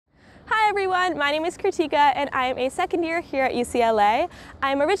everyone, my name is Kritika and I am a second year here at UCLA.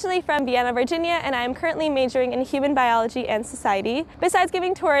 I am originally from Vienna, Virginia, and I am currently majoring in human biology and society. Besides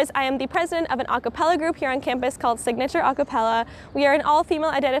giving tours, I am the president of an a cappella group here on campus called Signature A Cappella. We are an all-female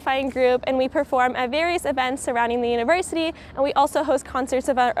identifying group and we perform at various events surrounding the university, and we also host concerts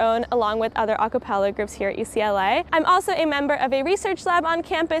of our own along with other a cappella groups here at UCLA. I'm also a member of a research lab on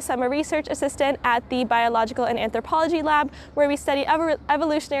campus. I'm a research assistant at the Biological and Anthropology lab, where we study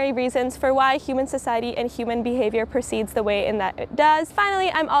evolutionary reasons for why human society and human behavior proceeds the way in that it does. Finally,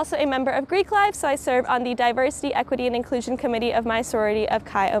 I'm also a member of Greek Life, so I serve on the Diversity, Equity, and Inclusion Committee of my sorority of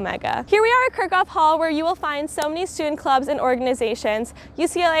Chi Omega. Here we are at Kerckhoff Hall, where you will find so many student clubs and organizations.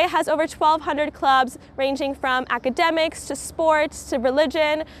 UCLA has over 1,200 clubs ranging from academics to sports to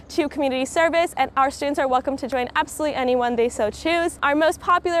religion to community service, and our students are welcome to join absolutely anyone they so choose. Our most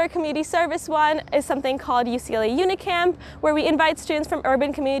popular community service one is something called UCLA Unicamp, where we invite students from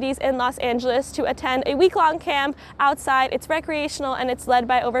urban communities in Los Angeles to attend a week-long camp outside. It's recreational and it's led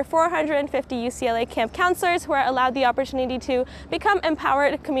by over 450 UCLA camp counselors who are allowed the opportunity to become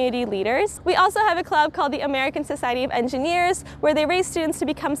empowered community leaders. We also have a club called the American Society of Engineers, where they raise students to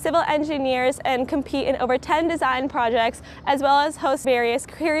become civil engineers and compete in over 10 design projects, as well as host various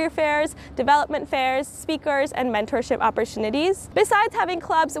career fairs, development fairs, speakers, and mentorship opportunities. Besides having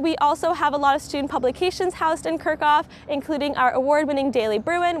clubs, we also have a lot of student publications housed in Kerckhoff, including our award-winning Daily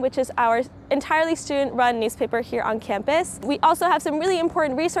Bruin, which is our entirely student-run newspaper here on campus. We also have some really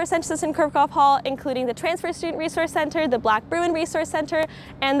important resource centers in Kerckhoff Hall, including the Transfer Student Resource Center, the Black Bruin Resource Center,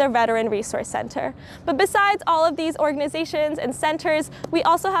 and the Veteran Resource Center. But besides all of these organizations and centers, we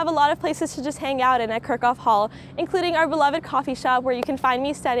also have a lot of places to just hang out in at Kerckhoff Hall, including our beloved coffee shop, where you can find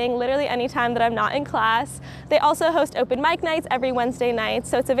me studying literally anytime that I'm not in class. They also host open mic nights every Wednesday night,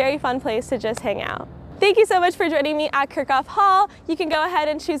 so it's a very fun place to just hang out. Thank you so much for joining me at Kerckhoff Hall. You can go ahead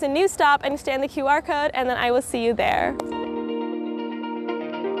and choose a new stop and scan the QR code, and then I will see you there.